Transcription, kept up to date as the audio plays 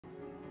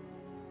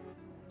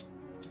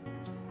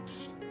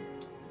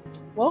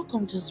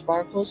Welcome to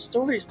Sparkle's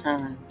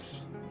Storytime.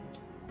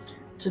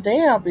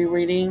 Today I'll be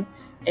reading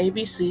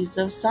ABCs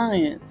of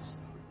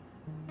Science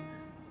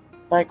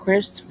by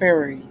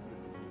Ferrie.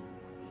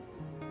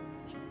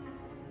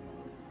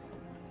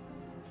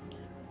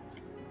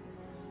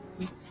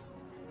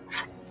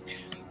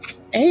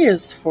 A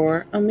is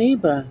for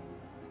amoeba.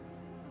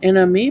 An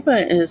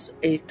amoeba is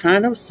a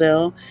kind of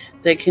cell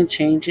that can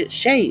change its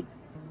shape.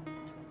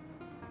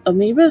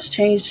 Amoebas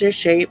change their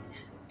shape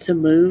to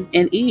move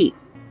and eat.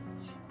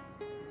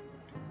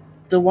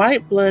 The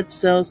white blood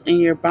cells in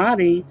your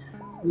body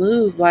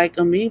move like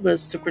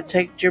amoebas to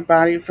protect your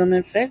body from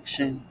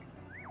infection.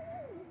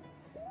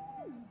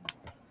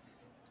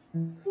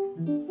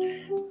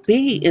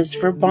 B is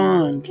for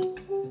bond.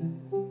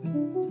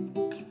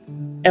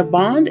 A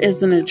bond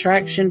is an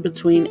attraction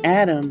between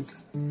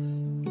atoms.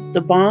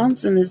 The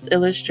bonds in this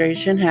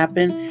illustration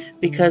happen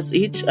because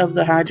each of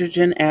the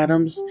hydrogen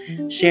atoms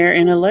share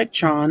an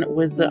electron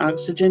with the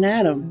oxygen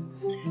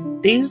atom.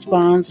 These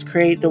bonds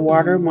create the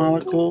water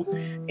molecule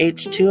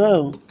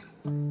H2O.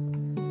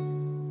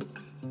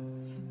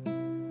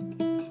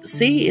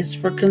 C is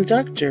for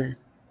conductor.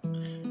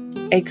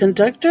 A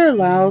conductor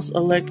allows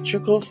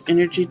electrical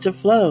energy to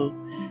flow.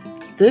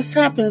 This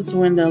happens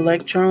when the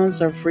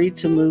electrons are free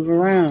to move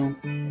around.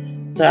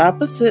 The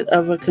opposite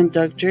of a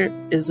conductor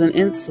is an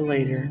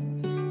insulator.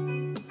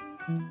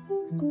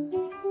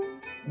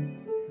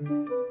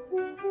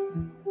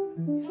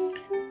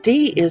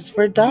 D is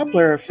for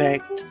Doppler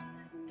effect.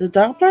 The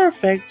Doppler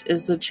effect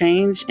is the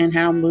change in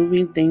how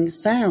moving things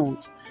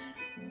sound.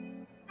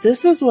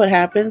 This is what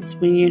happens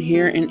when you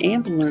hear an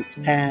ambulance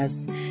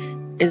pass.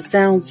 It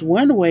sounds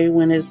one way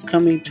when it's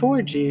coming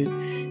towards you,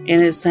 and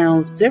it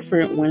sounds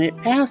different when it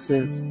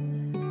passes.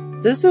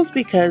 This is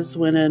because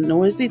when a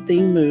noisy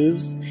thing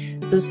moves,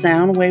 the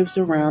sound waves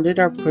around it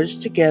are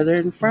pushed together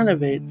in front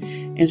of it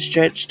and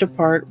stretched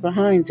apart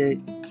behind it.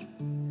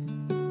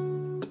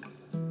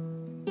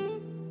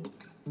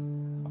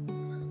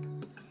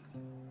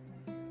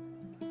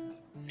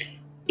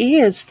 E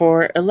is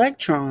for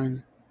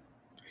electron.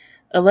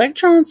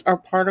 Electrons are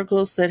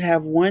particles that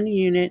have one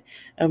unit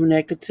of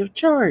negative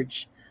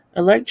charge.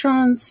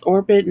 Electrons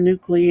orbit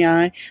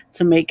nuclei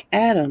to make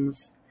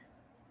atoms.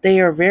 They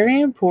are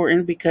very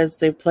important because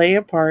they play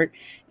a part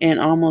in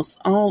almost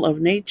all of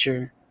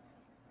nature.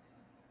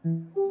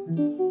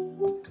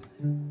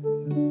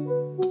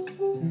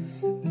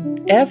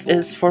 F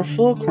is for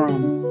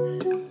fulcrum.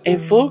 A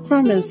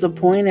fulcrum is the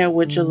point at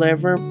which a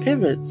lever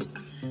pivots.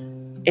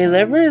 A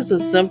lever is a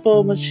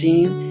simple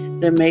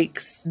machine that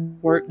makes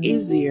work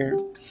easier.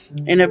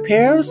 In a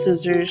pair of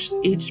scissors,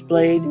 each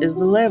blade is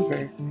a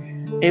lever.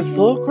 A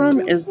fulcrum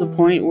is the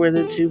point where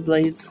the two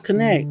blades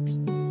connect.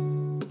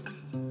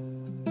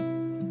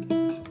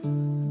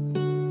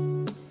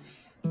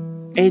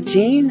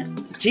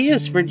 G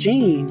is for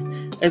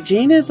gene. A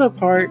gene is a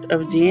part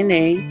of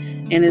DNA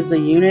and is a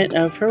unit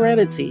of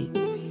heredity.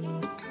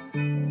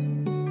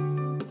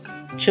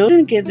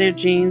 Children get their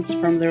genes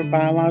from their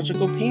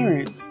biological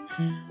parents,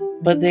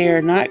 but they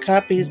are not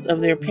copies of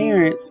their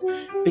parents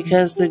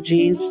because the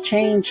genes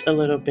change a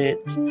little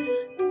bit.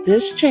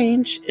 This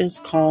change is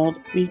called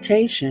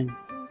mutation.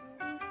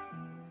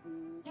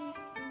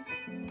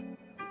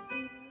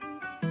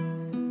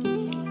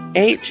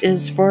 H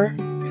is for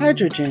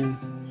hydrogen.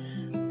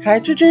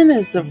 Hydrogen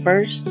is the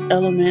first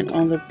element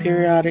on the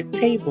periodic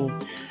table.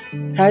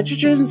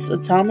 Hydrogen's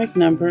atomic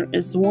number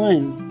is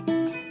 1.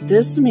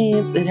 This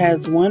means it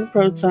has 1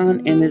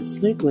 proton in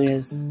its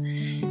nucleus.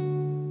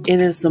 It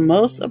is the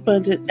most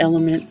abundant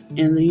element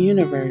in the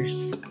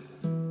universe.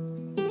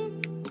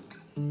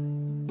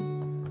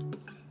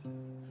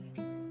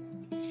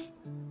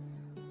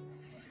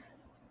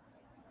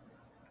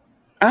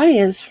 I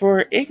is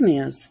for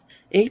igneous.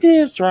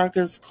 Igneous rock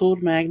is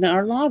cooled magma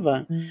or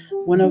lava.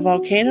 When a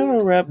volcano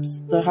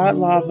erupts, the hot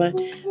lava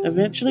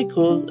eventually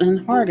cools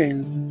and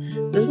hardens.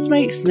 This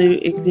makes new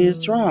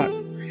igneous rock.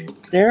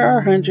 There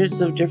are hundreds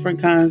of different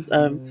kinds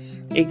of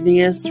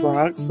igneous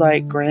rocks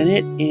like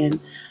granite and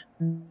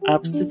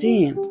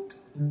obsidian.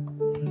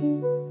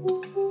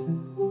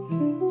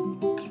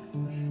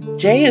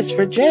 J is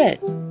for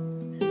jet.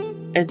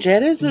 A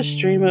jet is a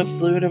stream of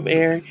fluid of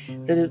air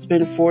that has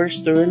been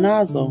forced through a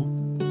nozzle.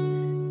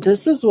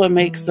 This is what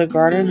makes the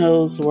garden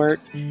hose work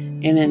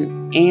and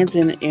an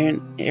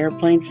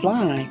airplane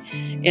fly.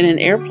 In an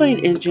airplane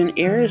engine,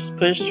 air is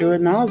pushed through a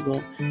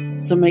nozzle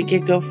to make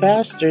it go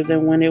faster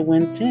than when it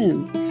went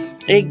in.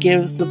 It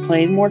gives the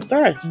plane more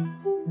thrust.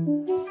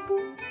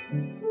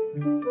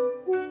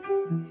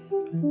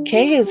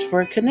 K is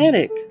for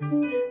kinetic.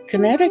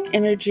 Kinetic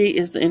energy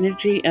is the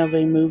energy of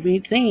a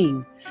moving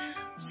thing.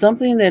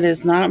 Something that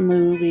is not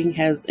moving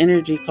has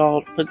energy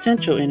called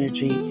potential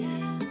energy.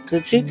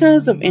 The two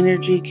kinds of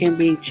energy can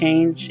be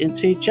changed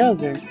into each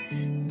other,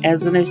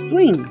 as in a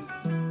swing.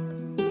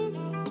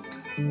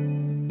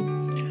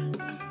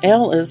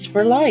 L is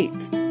for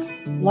light.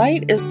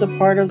 Light is the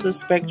part of the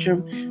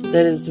spectrum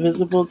that is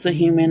visible to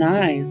human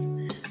eyes.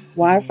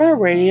 Wi-Fi,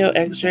 radio,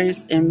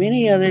 X-rays, and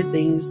many other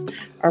things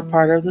are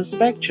part of the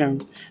spectrum,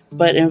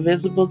 but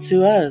invisible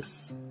to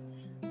us.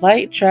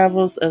 Light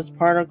travels as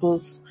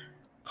particles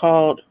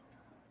called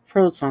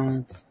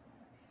protons.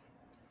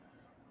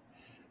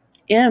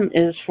 M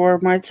is for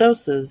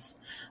mitosis.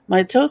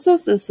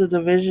 Mitosis is the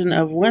division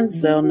of one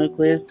cell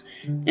nucleus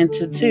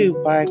into two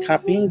by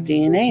copying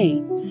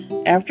DNA.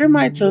 After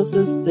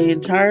mitosis, the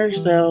entire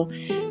cell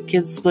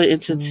can split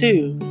into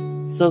two,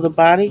 so the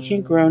body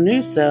can grow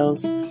new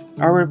cells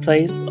or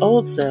replace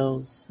old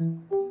cells.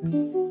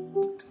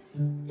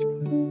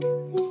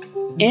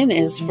 N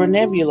is for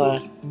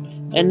nebula.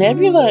 A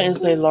nebula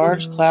is a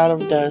large cloud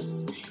of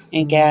dust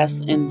and gas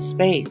in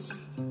space.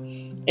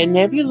 A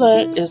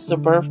nebula is the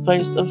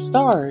birthplace of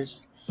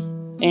stars.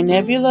 A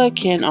nebula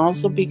can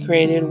also be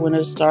created when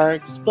a star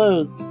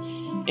explodes,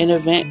 an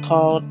event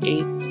called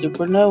a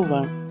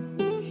supernova.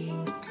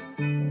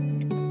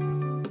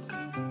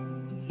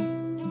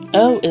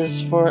 O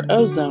is for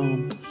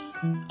ozone.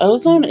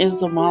 Ozone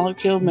is a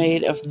molecule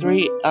made of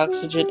 3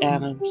 oxygen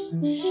atoms.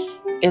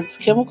 Its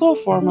chemical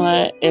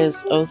formula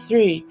is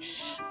O3.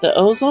 The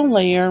ozone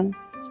layer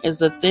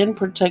is a thin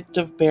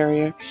protective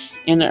barrier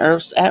in the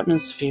Earth's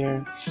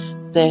atmosphere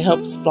that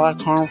helps block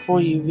harmful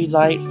UV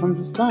light from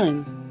the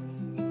sun.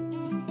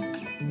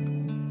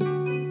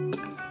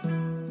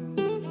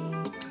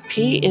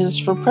 P is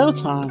for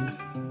proton.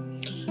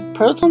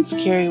 Protons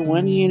carry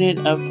 1 unit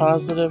of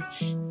positive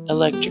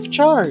electric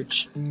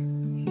charge.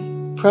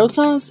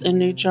 Protons and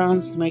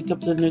neutrons make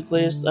up the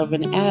nucleus of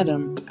an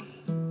atom.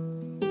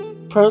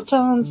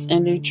 Protons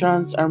and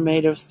neutrons are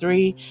made of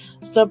 3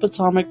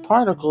 subatomic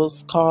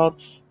particles called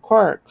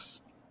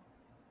quarks.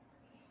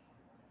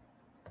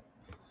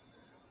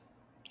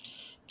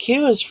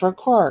 Q is for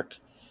quark.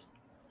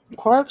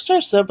 Quarks are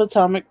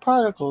subatomic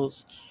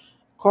particles.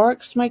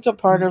 Quarks make a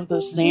part of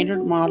the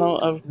standard model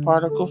of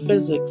particle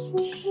physics.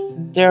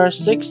 There are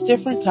 6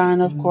 different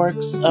kinds of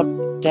quarks: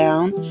 up,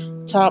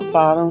 down, top,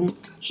 bottom,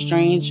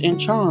 strange, and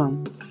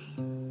charm.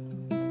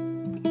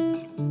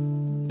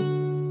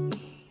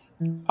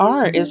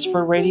 R is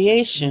for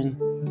radiation.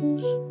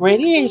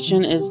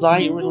 Radiation is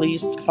light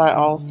released by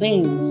all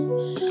things.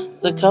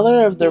 The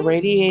color of the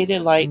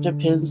radiated light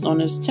depends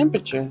on its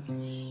temperature.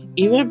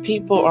 Even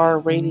people are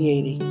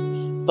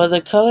radiating, but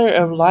the color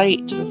of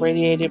light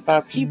radiated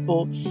by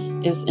people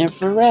is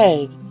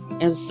infrared,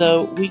 and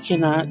so we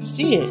cannot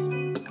see it.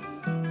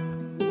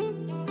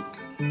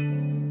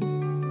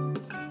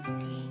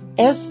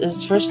 S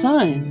is for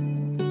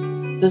sun.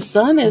 The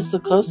sun is the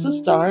closest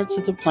star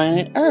to the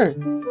planet Earth.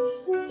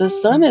 The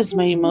sun is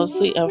made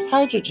mostly of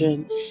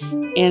hydrogen,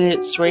 and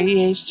its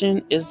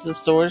radiation is the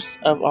source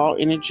of all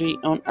energy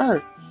on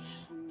Earth.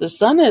 The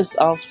sun is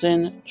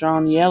often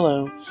drawn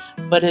yellow,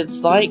 but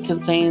its light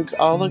contains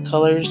all the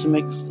colors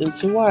mixed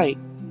into white.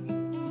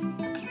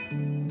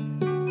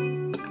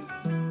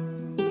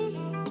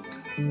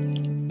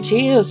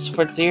 T is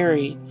for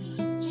theory.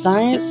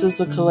 Science is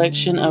a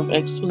collection of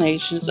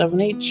explanations of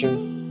nature.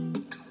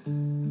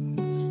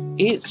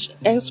 Each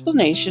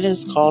explanation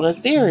is called a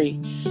theory,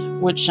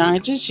 which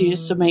scientists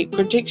use to make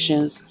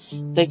predictions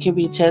that can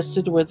be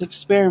tested with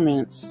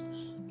experiments.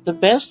 The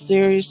best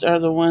theories are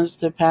the ones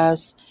that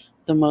pass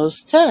the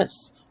most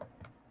tests.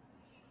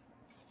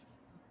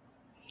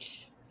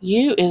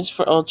 U is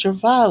for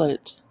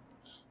ultraviolet.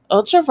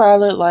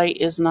 Ultraviolet light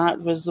is not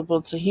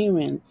visible to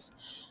humans.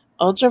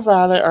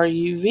 Ultraviolet or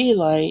UV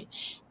light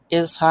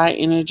is high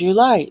energy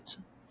light.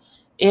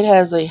 It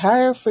has a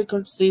higher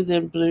frequency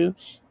than blue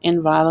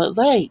and violet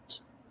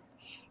light.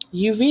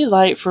 UV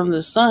light from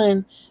the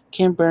sun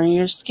can burn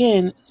your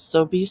skin,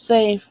 so be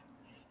safe.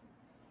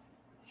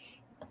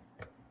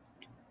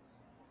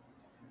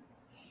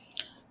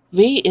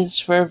 V is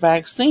for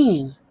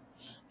vaccine.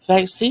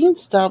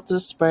 Vaccines stop the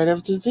spread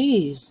of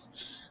disease.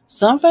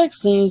 Some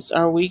vaccines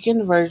are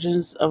weakened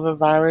versions of a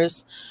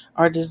virus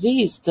or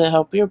disease that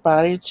help your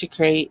body to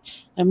create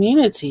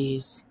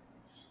immunities.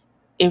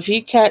 If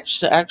you catch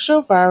the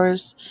actual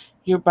virus,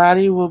 your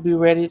body will be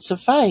ready to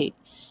fight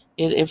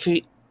it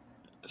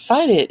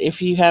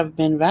if you have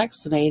been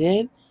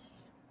vaccinated.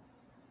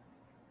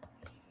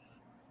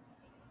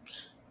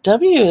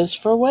 W is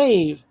for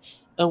wave.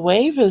 A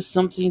wave is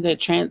something that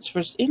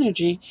transfers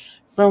energy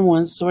from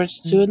one source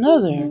to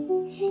another.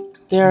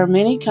 There are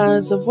many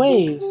kinds of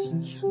waves.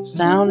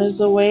 Sound is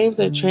a wave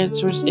that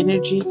transfers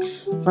energy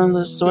from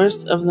the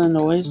source of the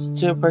noise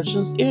to a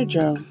person's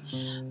eardrum.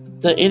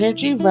 The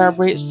energy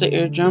vibrates the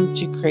eardrum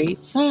to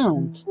create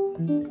sound.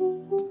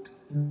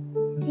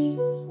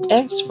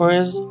 X is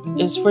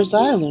for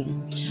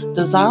xylem.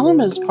 The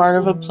xylem is part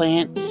of a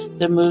plant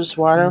that moves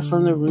water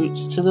from the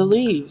roots to the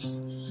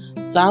leaves.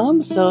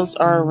 Xylem cells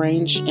are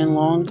arranged in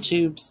long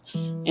tubes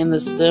in the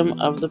stem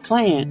of the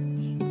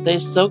plant. They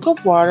soak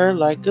up water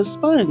like a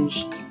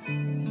sponge.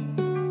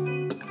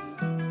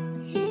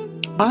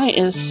 I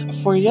is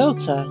for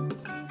iota.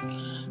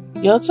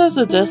 Iota is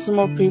a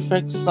decimal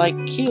prefix like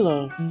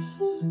kilo.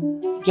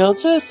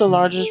 Iota is the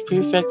largest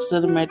prefix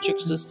in the metric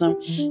system.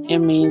 It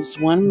means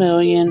 1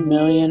 million,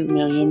 million,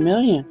 million,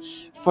 million.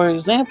 For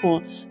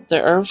example,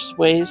 the Earth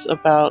weighs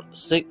about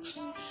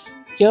 6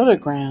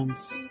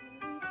 yotograms.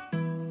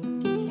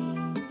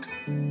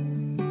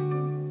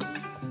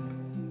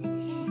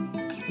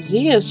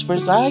 Z is for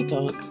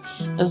zygote.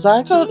 A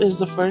zygote is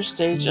the first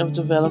stage of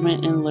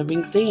development in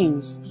living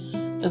things.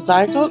 A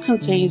zygote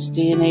contains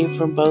DNA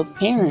from both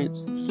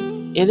parents.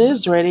 It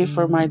is ready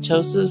for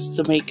mitosis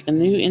to make a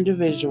new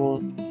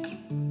individual.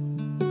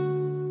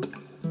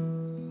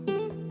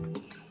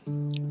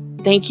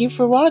 Thank you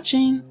for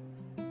watching.